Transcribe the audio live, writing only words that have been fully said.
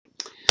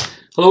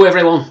Hello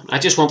everyone, I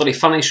just wanted to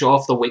finish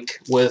off the week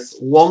with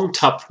one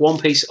tip, one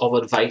piece of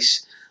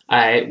advice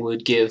I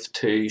would give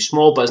to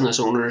small business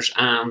owners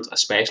and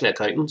especially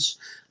accountants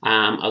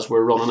as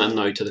we're running in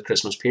now to the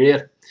Christmas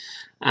period.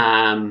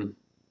 A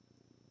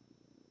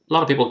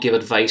lot of people give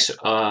advice,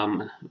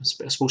 I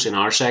suppose in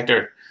our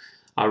sector,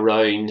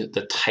 around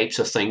the types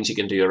of things you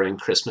can do around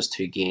Christmas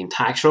to gain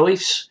tax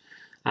reliefs.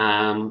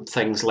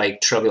 Things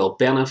like trivial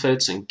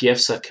benefits and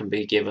gifts that can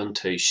be given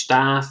to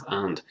staff,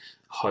 and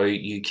how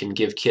you can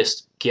give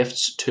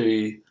gifts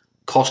to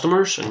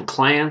customers and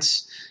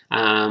clients,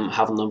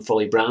 having them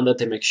fully branded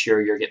to make sure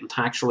you're getting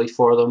tax relief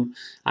for them,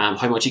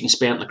 how much you can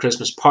spend on the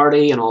Christmas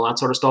party and all that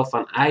sort of stuff.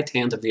 And I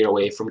tend to veer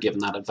away from giving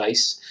that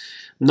advice.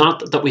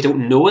 Not that we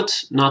don't know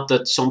it, not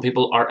that some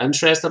people are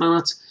interested in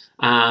it,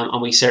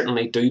 and we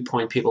certainly do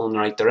point people in the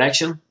right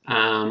direction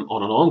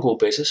on an ongoing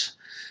basis.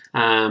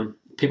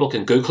 People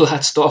can Google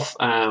that stuff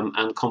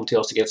and come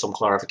to us to get some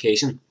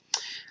clarification.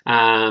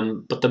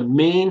 But the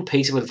main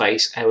piece of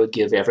advice I would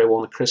give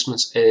everyone at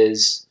Christmas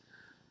is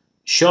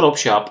shut up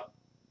shop,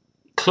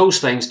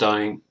 close things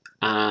down,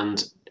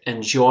 and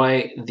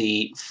enjoy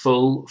the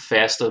full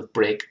festive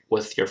break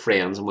with your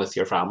friends and with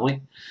your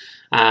family.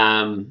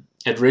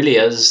 It really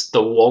is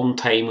the one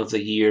time of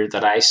the year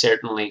that I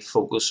certainly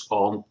focus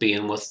on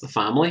being with the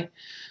family.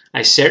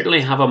 I certainly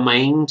have a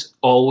mind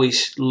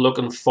always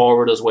looking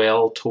forward as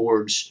well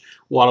towards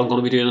what I'm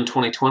going to be doing in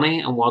 2020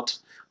 and what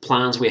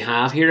plans we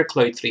have here at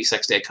Cloud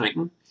 360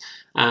 Accounting,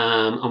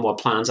 and what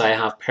plans I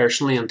have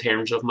personally in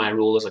terms of my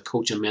role as a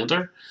coach and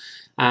mentor,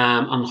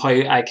 and how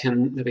I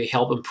can maybe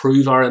help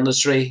improve our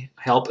industry,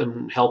 help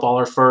all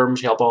our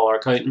firms, help all our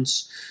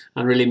accountants,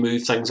 and really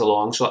move things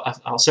along. So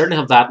I'll certainly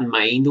have that in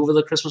mind over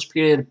the Christmas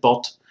period,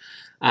 but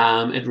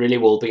it really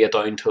will be a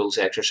down tools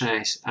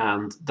exercise,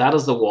 and that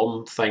is the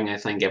one thing I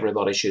think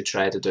everybody should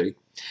try to do.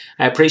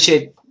 I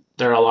appreciate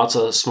there are lots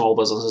of small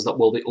businesses that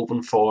will be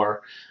open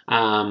for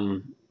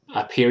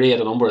a period,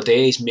 a number of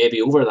days,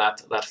 maybe over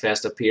that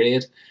festive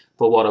period.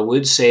 But what I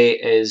would say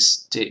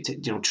is to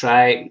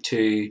try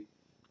to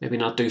maybe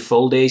not do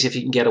full days if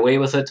you can get away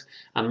with it,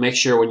 and make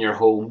sure when you're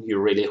home,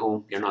 you're really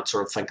home. You're not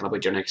sort of thinking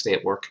about your next day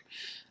at work.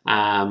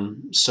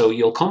 So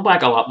you'll come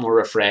back a lot more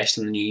refreshed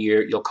in the new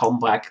year. You'll come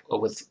back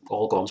with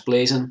all guns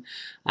blazing.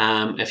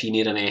 If you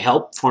need any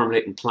help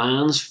formulating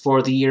plans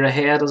for the year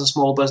ahead as a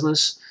small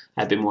business,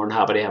 I'd be more than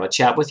happy to have a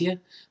chat with you.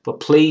 But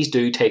please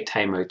do take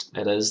time out.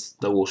 It is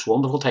the most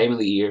wonderful time of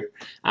the year,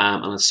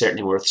 and it's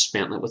certainly worth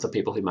spending it with the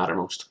people who matter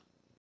most.